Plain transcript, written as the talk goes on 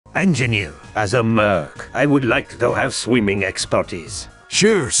Engineer, as a merc, I would like to have swimming expertise.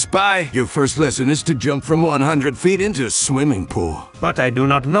 Sure, Spy. Your first lesson is to jump from 100 feet into a swimming pool. But I do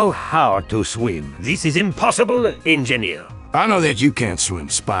not know how to swim. This is impossible, Engineer. I know that you can't swim,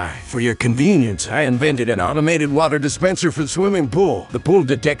 Spy. For your convenience, I invented an automated water dispenser for the swimming pool. The pool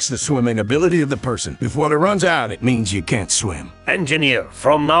detects the swimming ability of the person. If water runs out, it means you can't swim. Engineer,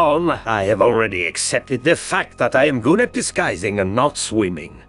 from now on, I have already accepted the fact that I am good at disguising and not swimming.